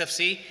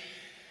SFC.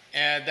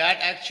 That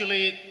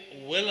actually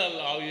will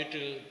allow you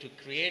to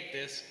create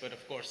this, but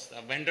of course,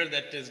 the vendor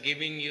that is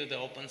giving you the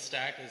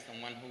OpenStack is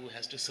the one who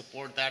has to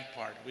support that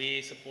part.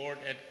 We support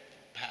it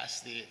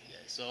past the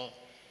API.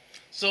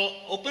 So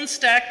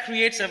OpenStack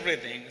creates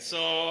everything.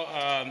 So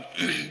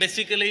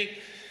basically,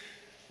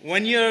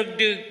 when you're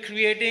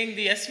creating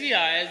the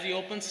SVIs, the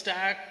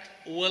OpenStack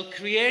will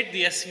create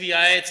the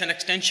SVI. It's an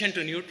extension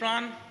to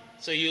Neutron.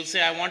 So you'll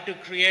say, I want to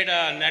create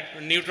a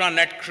Neutron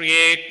net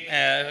create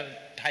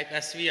type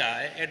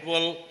SVI.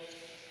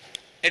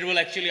 It will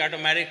actually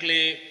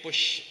automatically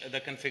push the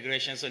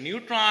configuration. So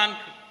Neutron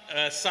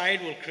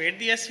side will create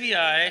the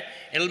SVI.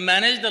 It'll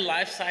manage the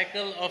life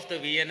cycle of the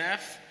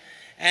VNF,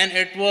 and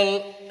it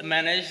will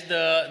manage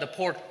the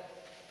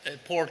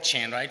port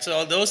chain, right?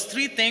 So those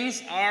 3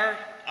 things are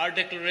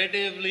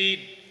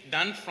declaratively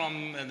done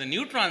from the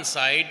Neutron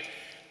side,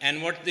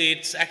 and what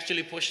it's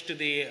actually pushed to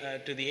the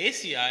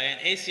ACI, and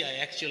ACI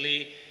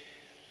actually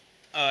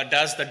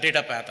does the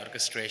data path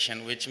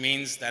orchestration, which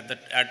means that the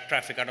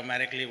traffic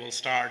automatically will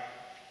start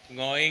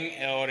going,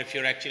 or if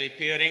you're actually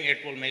peering,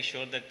 it will make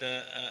sure that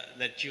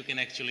that you can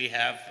actually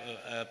have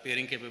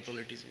peering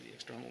capabilities with the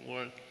external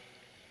world.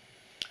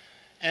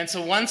 And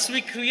so once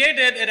we create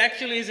it, it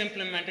actually is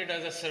implemented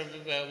as a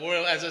service.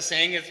 As I was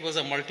saying, it was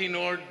a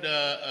multi-node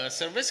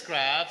service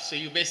graph. So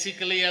you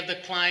basically have the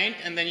client,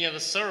 and then you have a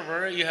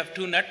server. You have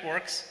 2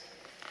 networks,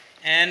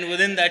 and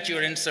within that,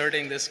 you're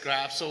inserting this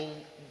graph. So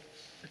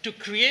to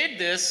create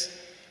this,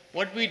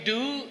 what we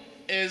do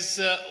is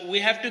we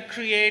have to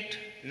create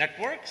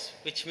networks,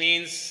 which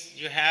means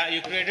you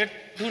created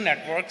 2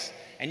 networks,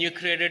 and you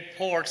created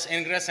ports,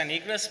 ingress and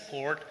egress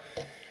port.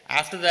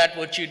 After that,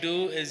 what you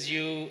do is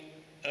you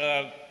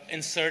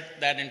insert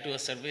that into a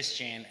service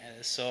chain.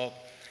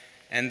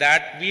 And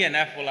that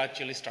VNF will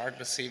actually start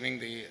receiving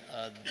the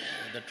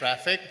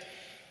traffic.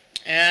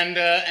 And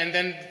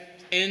then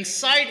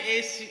inside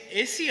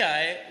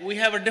ACI, we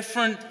have a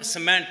different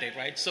semantic,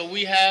 right? So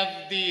we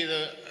have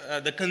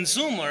the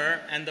consumer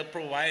and the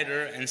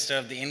provider instead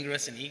of the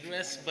ingress and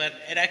egress, but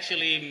it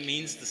actually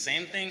means the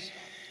same thing.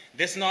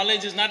 This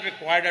knowledge is not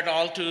required at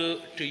all to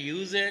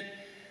use it.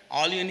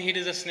 All you need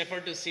is a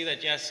sniffer to see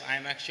that, yes,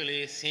 I'm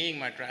actually seeing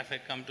my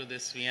traffic come to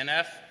this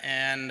VNF,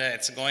 and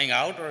it's going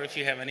out, or if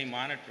you have any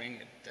monitoring,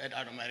 it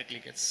automatically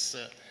gets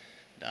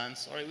done.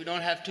 Sorry, we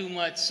don't have too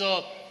much.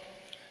 So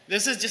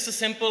this is just a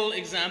simple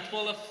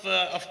example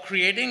of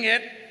creating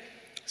it.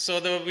 So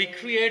we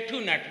create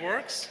 2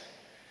 networks.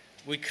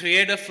 We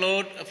create a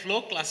flow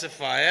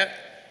classifier.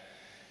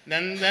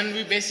 Then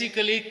we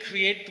basically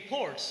create the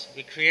ports.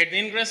 We create the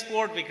ingress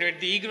port, we create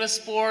the egress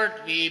port.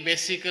 We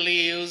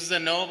basically use the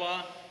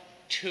Nova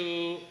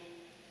to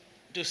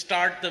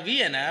start the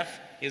VNF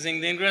using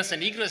the ingress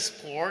and egress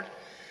port.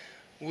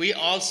 We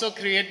also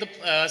create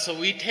so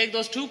we take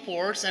those 2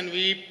 ports and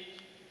we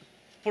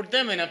put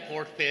them in a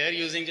port pair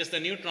using just the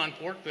neutron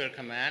port pair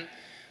command.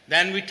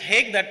 Then we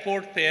take that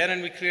port pair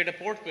and we create a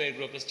port pair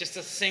group. It's just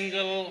a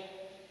single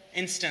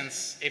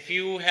instance. If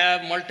you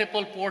have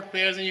multiple port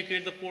pairs and you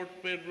create the port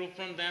pair group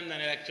from them,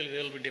 then actually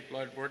they will be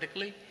deployed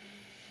vertically.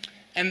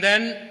 And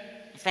then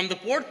from the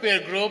port pair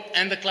group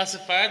and the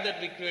classifier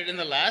that we created in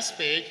the last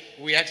page,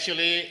 we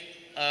actually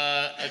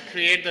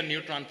create the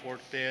neutron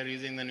port pair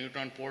using the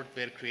neutron port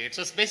pair create.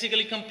 So it's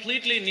basically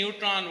completely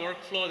neutron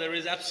workflow. There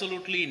is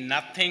absolutely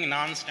nothing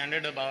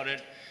non-standard about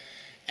it.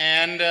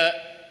 And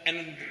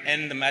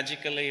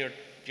magically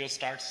you'll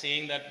start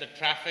seeing that the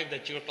traffic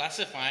that you're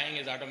classifying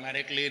is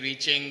automatically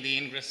reaching the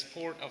ingress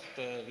port of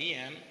the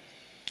VM.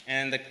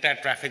 And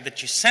that traffic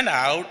that you send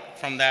out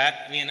from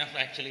that VNF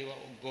actually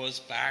goes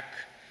back.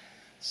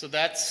 So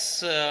that's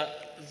the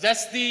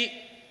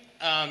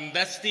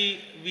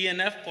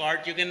VNF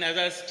part. You can, as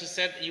I just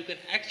said, you can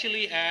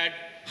actually add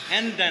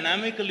and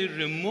dynamically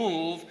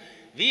remove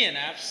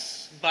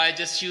VNFs by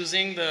just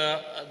using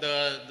the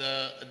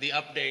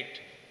update,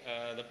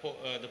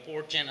 the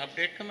port chain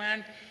update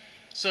command.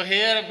 So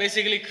here,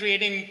 basically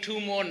creating 2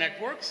 more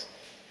networks.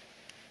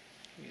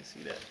 You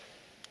see that?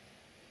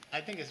 I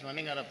think it's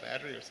running out of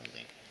battery or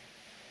something.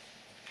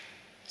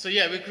 So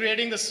yeah, we're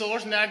creating the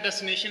source NAT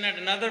destination at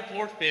another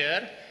port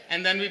pair,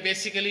 and then we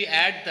basically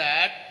add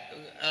that,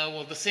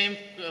 well, the same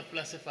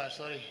classifier,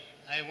 sorry,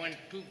 I went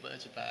too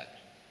much back.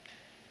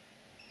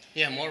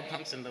 Yeah, more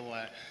bumps in the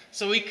wire.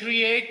 So we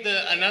create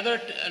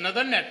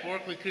another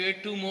network, we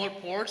create 2 more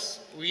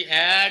ports, we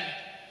add,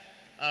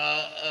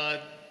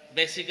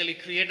 basically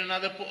create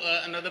another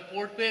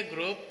port pair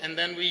group, and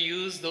then we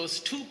use those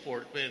 2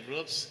 port pair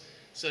groups.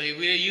 So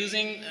we're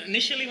using,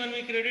 initially when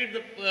we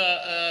created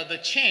the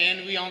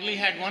chain, we only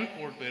had 1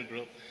 port pair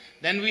group.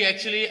 Then we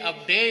actually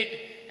update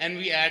and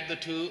we add the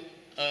two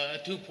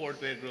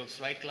port pair groups,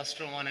 right?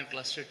 Cluster 1 and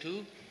cluster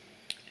 2.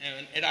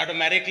 And it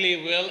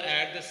automatically will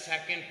add the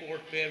second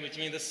port pair, which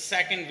means the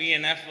second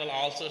VNF will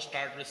also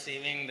start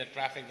receiving the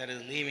traffic that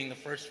is leaving the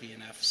first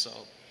VNF.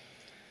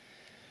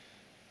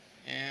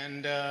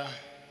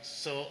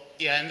 So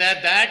yeah, and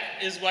that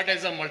is what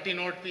is a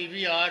multi-node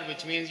PVR,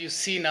 which means you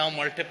see now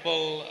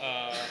multiple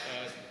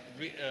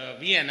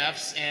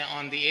VNFs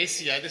on the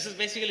ACI. This is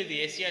basically the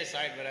ACI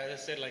side, but as I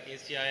said, like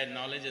ACI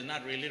knowledge is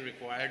not really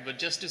required, but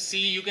just to see,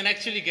 you can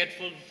actually get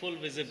full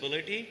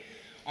visibility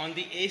on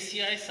the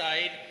ACI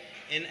side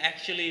in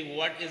actually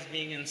what is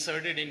being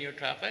inserted in your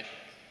traffic.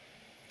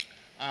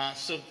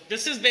 So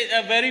this is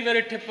a very,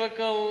 very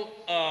typical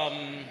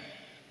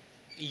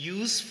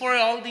use for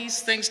all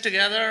these things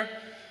together.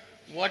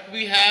 What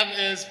we have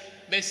is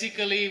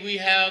basically we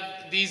have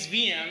these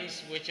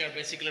VMs, which are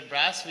basically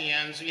brass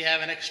VMs. We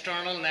have an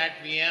external NAT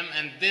VM,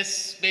 and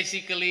this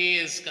basically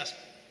is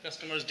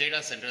customer's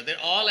data center. They're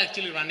all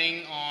actually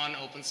running on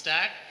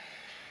OpenStack.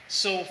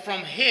 So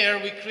from here,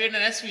 we create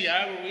an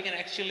SVR where we can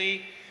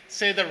actually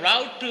say the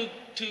route to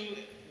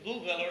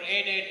Google or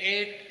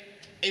 888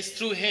 is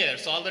through here.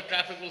 So all the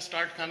traffic will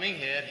start coming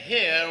here.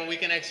 Here, we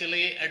can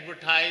actually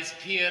advertise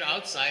peer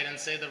outside and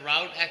say the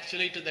route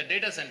actually to the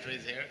data center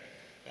is here.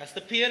 That's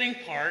the peering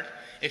part.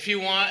 If you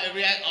want,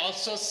 we are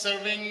also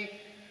serving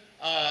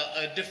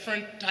a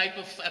different type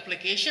of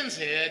applications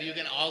here. You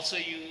can also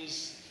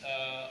use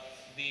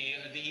the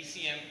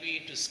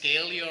ECMP to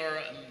scale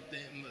your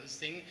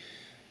thing.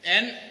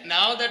 And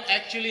now that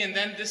actually, and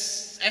then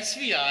this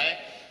SVI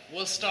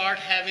will start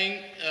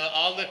having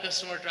all the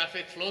customer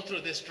traffic flow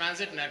through this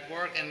transit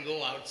network and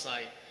go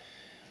outside.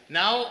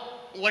 Now,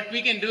 what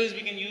we can do is we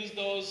can use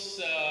those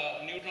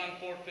neutron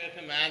port pair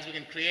commands. We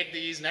can create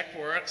these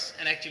networks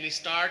and actually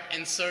start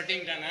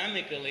inserting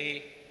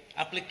dynamically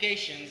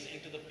applications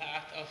into the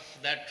path of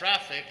that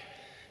traffic.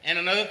 And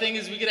another thing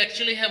is we could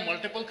actually have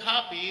multiple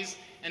copies,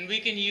 and we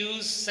can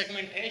use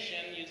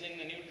segmentation using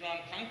the neutron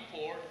trunk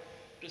port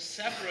to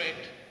separate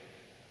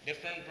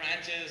different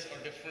branches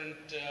or different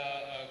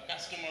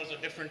customers or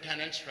different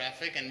tenants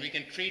traffic, and we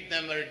can treat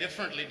them very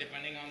differently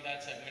depending on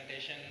that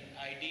segmentation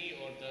ID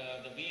or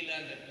the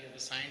VLAN that we have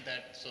assigned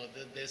that. So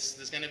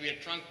there's going to be a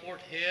trunk port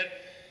here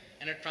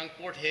and a trunk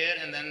port here,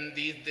 and then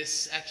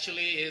this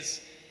actually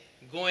is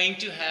going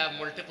to have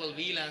multiple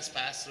VLANs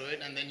pass through it,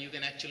 and then you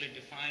can actually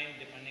define,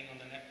 depending on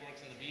the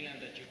networks and the VLAN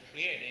that you're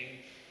creating,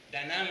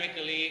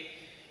 dynamically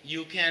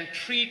you can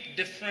treat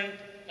different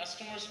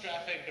customers'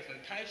 traffic,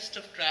 different types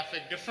of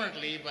traffic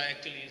differently by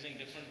actually using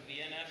different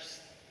VNFs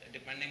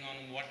depending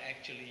on what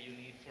actually you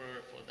need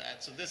for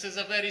that. So this is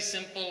a very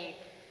simple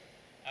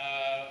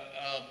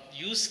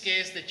use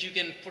case that you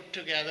can put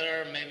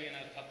together maybe in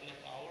a couple of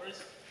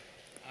hours.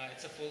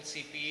 It's a full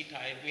CPE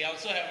type. We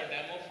also have a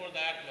demo for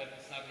that, but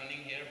it's not running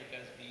here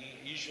because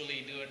we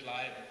usually do it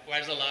live. It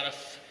requires a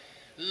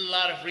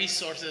lot of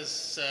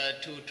resources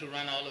to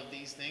run all of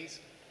these things.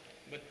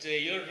 But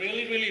you're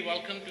really, really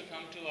welcome to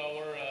come to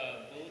our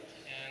booth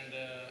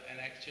and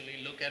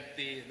actually look at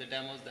the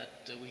demos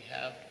that we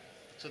have.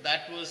 So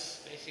that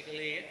was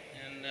basically it.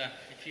 And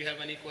if you have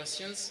any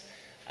questions,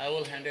 I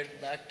will hand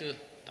it back to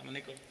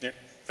Domenico. Yeah.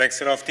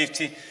 Thanks a lot,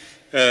 Tifti.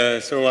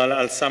 So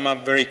I'll sum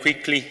up very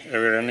quickly.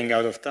 We're running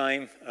out of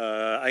time.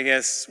 I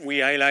guess we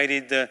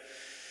highlighted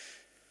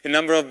a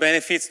number of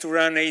benefits to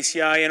run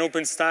ACI and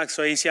OpenStack.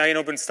 So ACI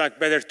and OpenStack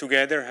better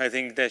together. I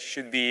think that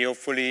should be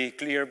hopefully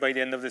clear by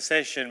the end of the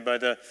session.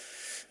 But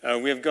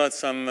we have got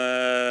some,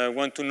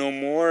 want to know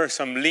more,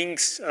 some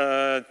links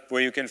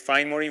where you can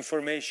find more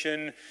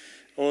information.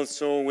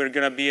 Also, we're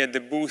going to be at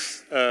the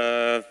booth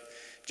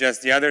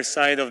just the other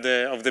side of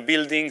the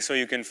building, so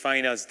you can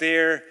find us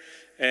there.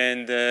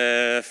 And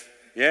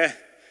yeah,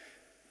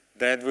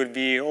 that will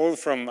be all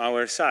from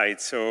our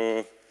side.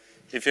 So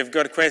if you've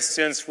got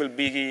questions, we'll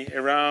be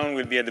around,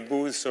 we'll be at the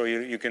booth, so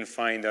you can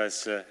find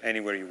us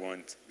anywhere you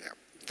want. Yeah.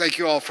 Thank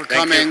you all for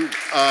coming.